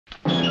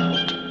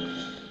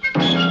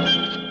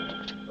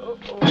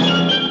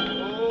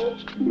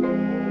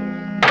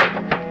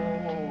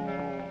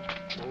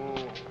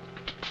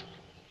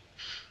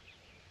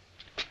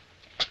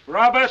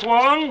Robert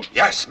Wong?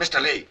 Yes,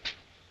 Mr. Lee.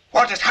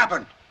 What has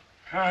happened?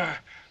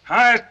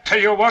 I'll tell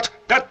you what.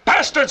 That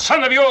bastard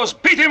son of yours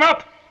beat him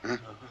up. Huh?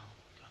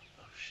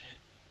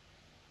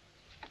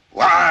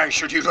 Why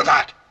should you do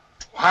that?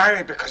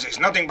 Why? Because he's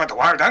nothing but a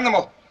wild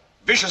animal.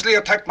 Viciously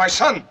attacked my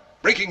son,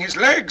 breaking his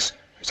legs,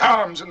 his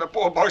arms, and the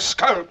poor boy's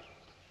skull.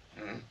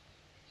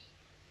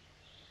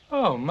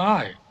 Oh,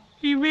 my.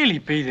 He really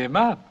beat him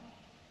up.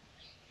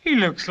 He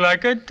looks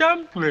like a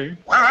dumpling.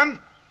 Well, then,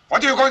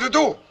 what are you going to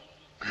do?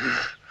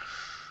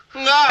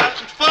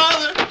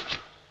 Father!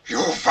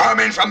 You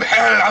vermin from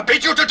hell, I'll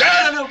beat you to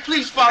death! No,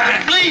 please,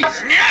 Father, please!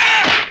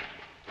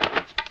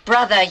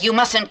 Brother, you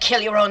mustn't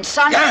kill your own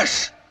son.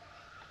 Yes!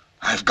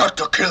 I've got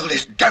to kill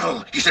this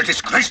devil. He's a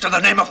disgrace to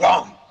the name of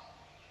Wong.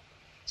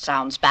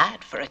 Sounds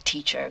bad for a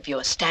teacher of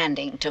your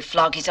standing to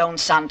flog his own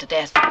son to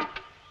death.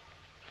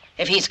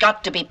 If he's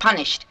got to be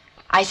punished,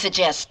 I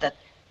suggest that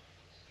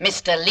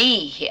Mr.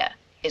 Lee here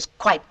is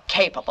quite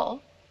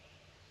capable.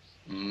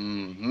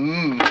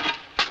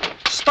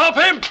 Stop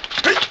him!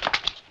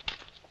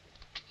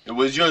 It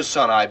was your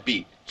son I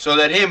beat, so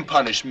let him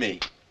punish me.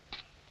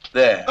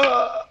 There.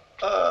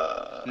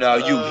 Now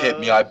you hit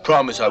me, I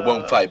promise I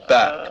won't fight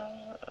back.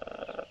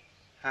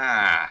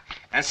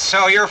 And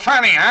so you're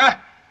funny, huh?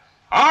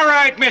 All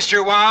right,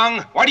 Mr.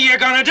 Wong, what are you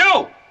gonna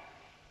do?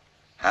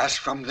 As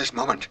from this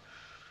moment,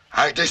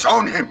 I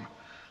disown him.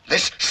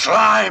 This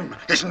slime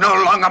is no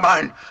longer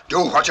mine. Do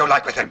what you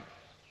like with him.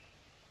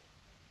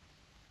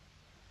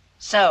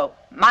 So,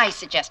 my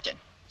suggestion.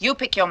 You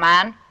pick your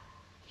man.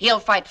 He'll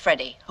fight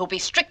Freddy, who'll be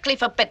strictly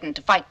forbidden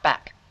to fight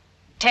back.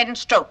 10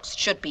 strokes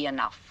should be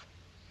enough.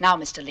 Now,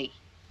 Mr. Lee,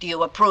 do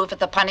you approve of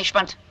the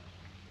punishment?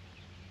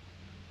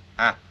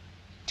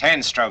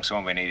 10 strokes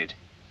won't be needed.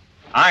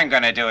 I'm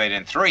gonna do it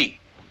in 3.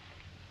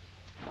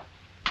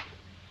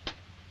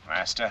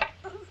 Master.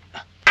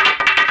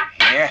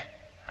 Here,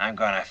 I'm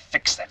gonna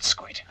fix that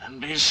squid.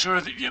 And be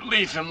sure that you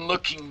leave him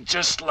looking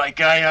just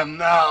like I am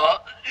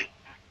now.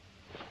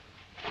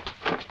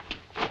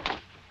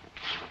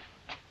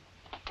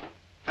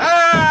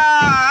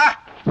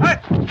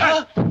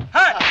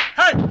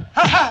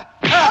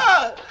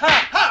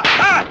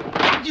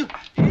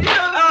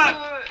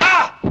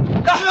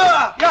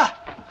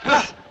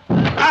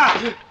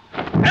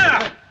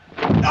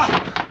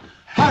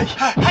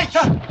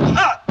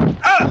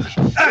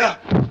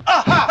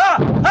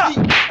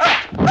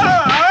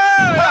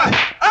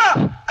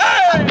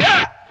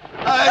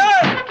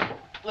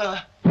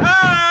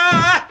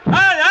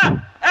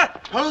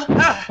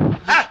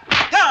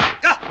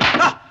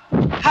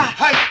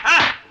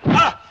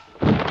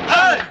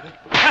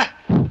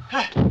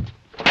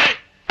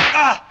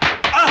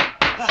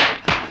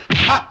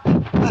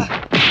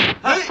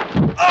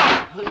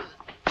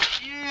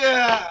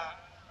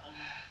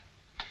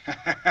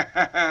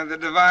 The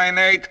divine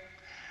 8.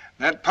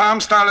 That palm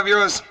style of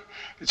yours,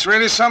 it's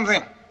really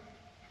something.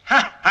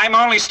 I'm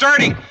only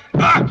starting.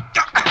 I'm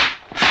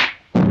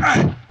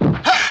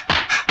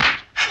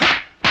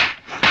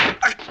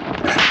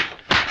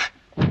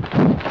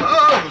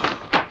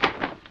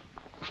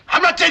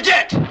not dead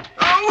yet!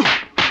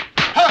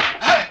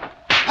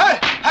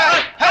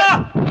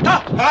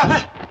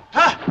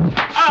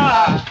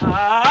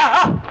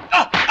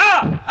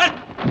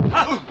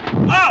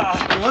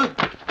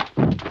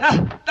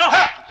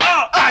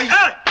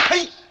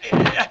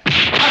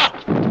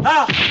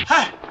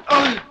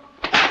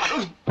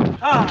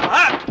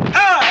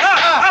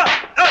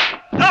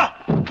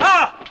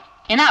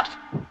 Enough.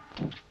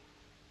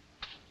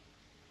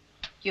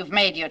 You've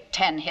made your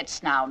 10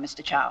 hits now,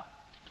 Mr. Chow.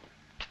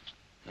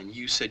 And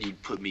you said you'd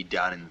put me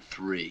down in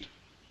 3.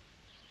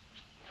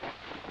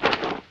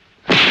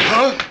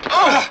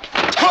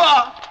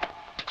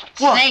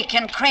 Snake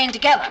and Crane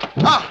together.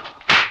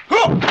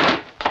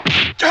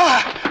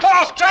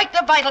 Strike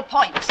the vital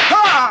points.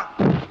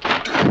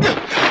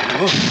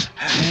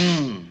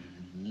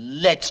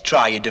 Let's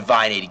try your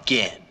divine 8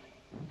 again.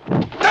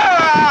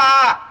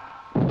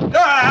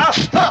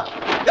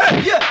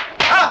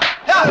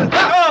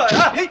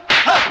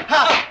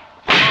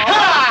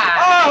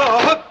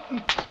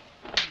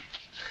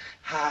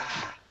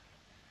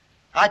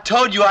 I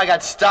told you I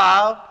got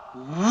style.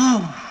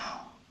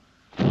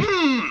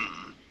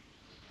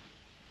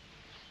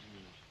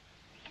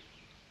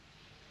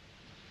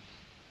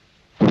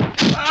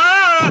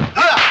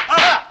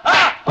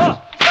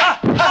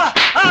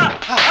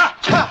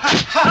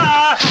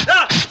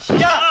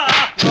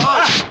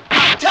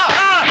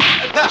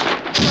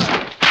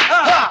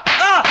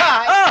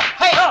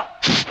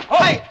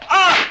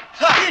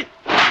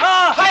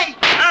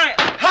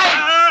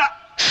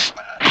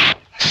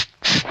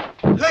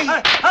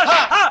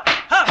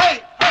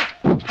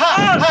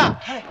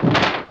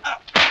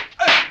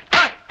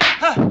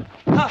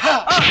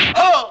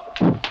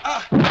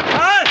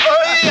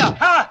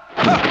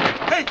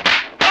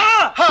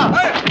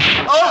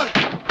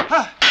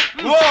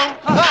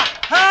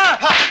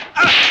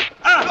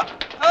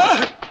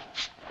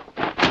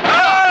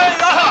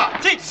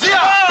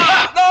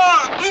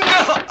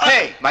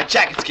 Hey, my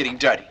jacket's getting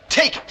dirty.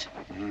 Take it.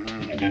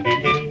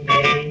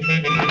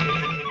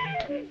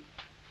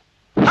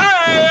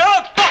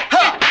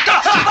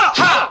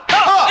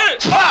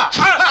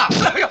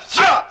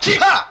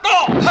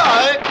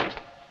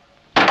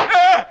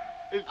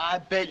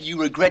 bet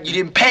you regret you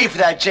didn't pay for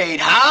that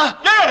jade, huh?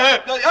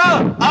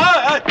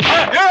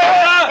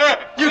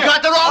 You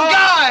got the wrong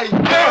guy!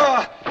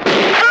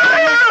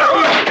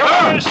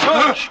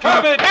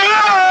 Stop it!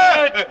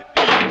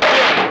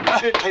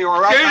 Are you all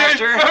right,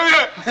 Master?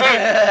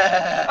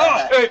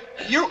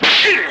 You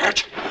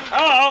idiot!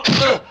 Oh!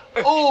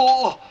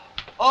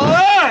 All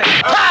right!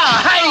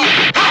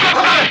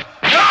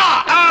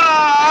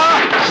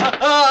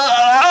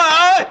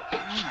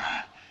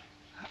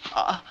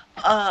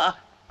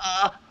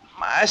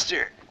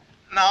 Master,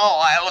 no,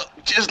 I look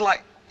just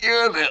like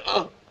you do.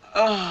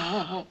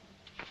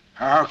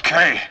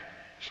 Okay.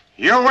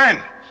 You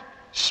win.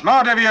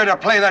 Smart of you to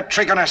play that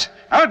trick on us.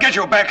 I'll get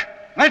you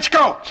back. Let's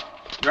go.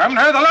 You haven't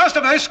heard the last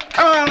of this.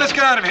 Come on, let's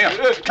get out of here.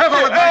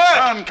 Careful with my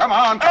son. Come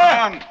on, come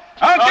on.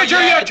 I'll get you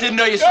yet. I didn't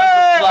know your son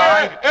could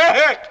fly.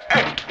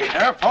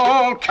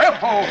 Careful,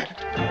 careful.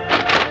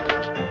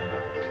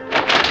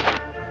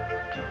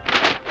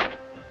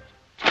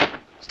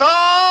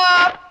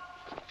 Stop!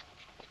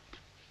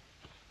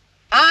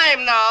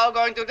 I'm now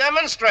going to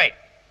demonstrate.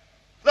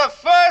 The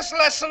first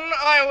lesson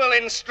I will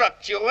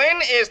instruct you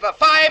in is the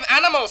 5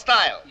 animal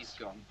style. He's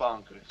gone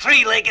bonkers.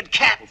 3-legged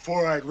cat.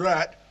 Four-eyed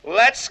rat.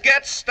 Let's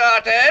get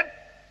started.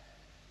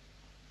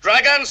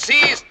 Dragon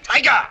sees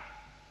tiger.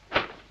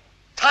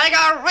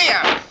 Tiger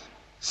rears.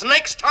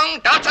 Snake's tongue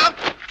darts up.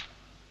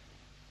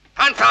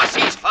 Panther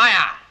sees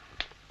fire.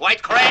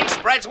 White crane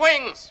spreads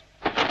wings.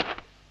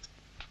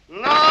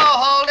 No,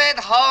 hold it,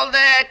 hold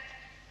it.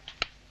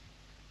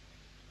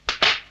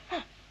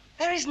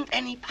 There isn't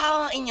any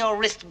power in your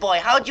wrist, boy.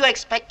 How do you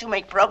expect to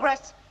make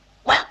progress?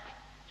 Well.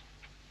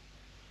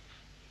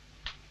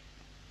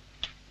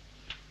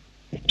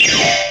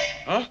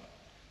 Huh?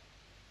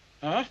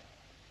 Huh?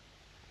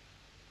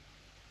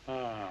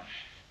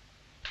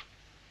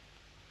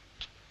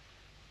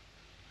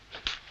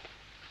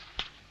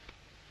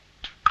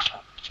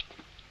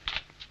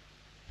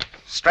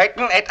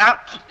 Straighten it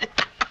up.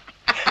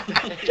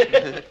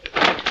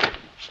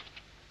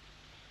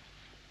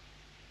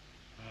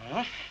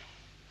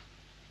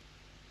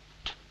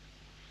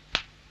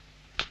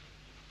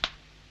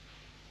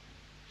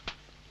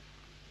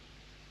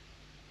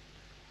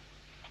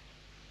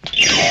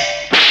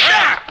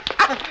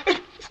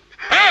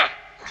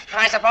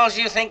 I suppose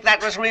you think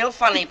that was real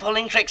funny,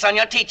 pulling tricks on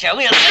your teacher.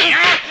 We'll see.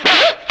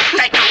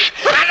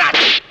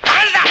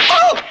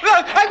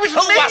 Who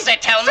was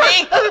it, tell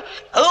me?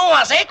 Who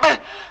was it?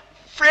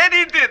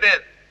 Freddy did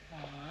it.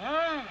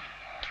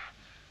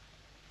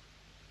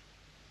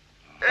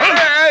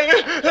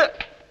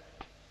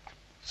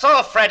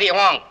 So, Freddie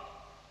Wong.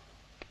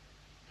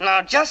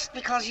 Now, just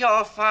because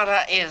your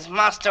father is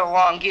Master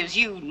Wong gives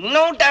you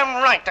no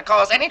damn right to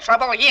cause any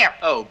trouble here.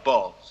 Oh,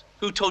 balls.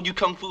 Who told you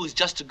Kung Fu is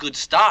just a good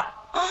start?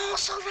 Oh,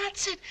 so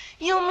that's it.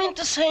 You mean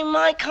to say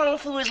my Kung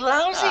Fu is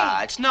lousy?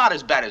 It's not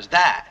as bad as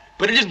that,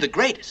 but it isn't the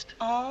greatest.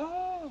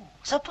 Oh,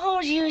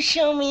 suppose you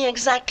show me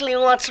exactly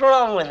what's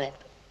wrong with it.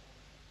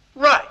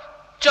 Right.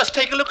 Just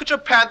take a look at your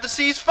panther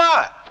sees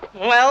fire.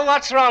 Well,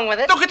 what's wrong with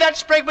it? Look at that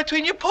spray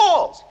between your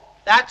paws.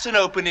 That's an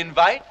open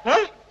invite.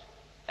 Huh?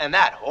 And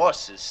that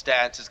horse's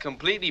stance is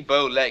completely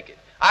bow-legged.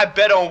 I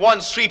bet on one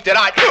sweep that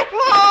I...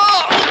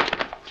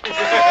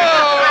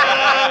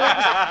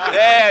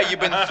 There,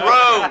 you've been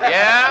thrown,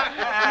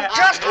 yeah?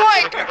 Just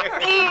wait.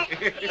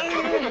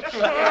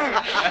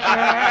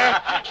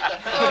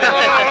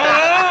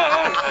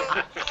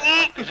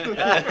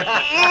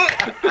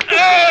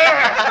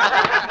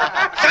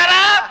 Shut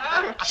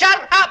up!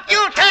 Shut up,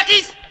 you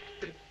turkeys!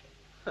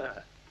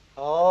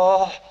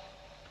 Oh,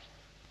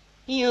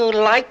 you'd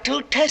like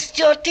to test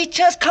your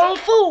teacher's Kung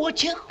Fu,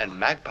 would you? And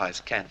magpies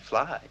can't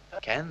fly,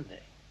 can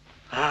they?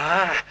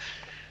 Ah,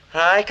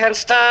 I can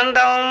stand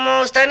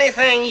almost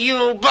anything,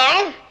 you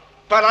bum.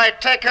 But I've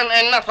taken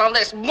enough of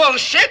this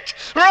bullshit.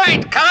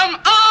 Right, come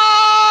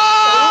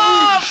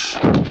on!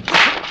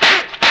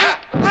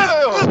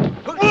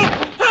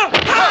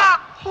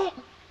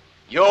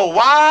 You're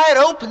wide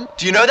open.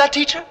 Do you know that,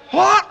 teacher?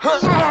 What?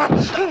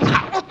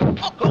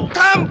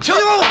 Come to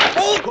you!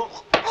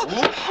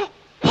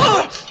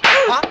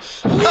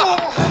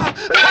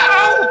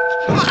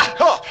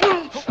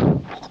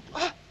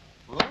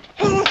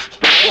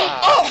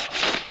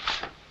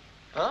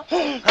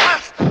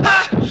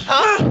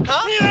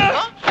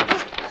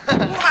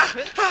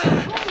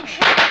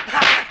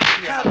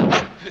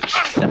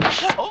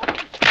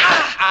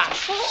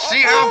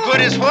 See how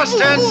good his horse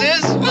stance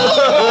is?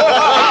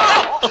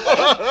 What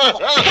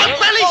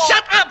belly shut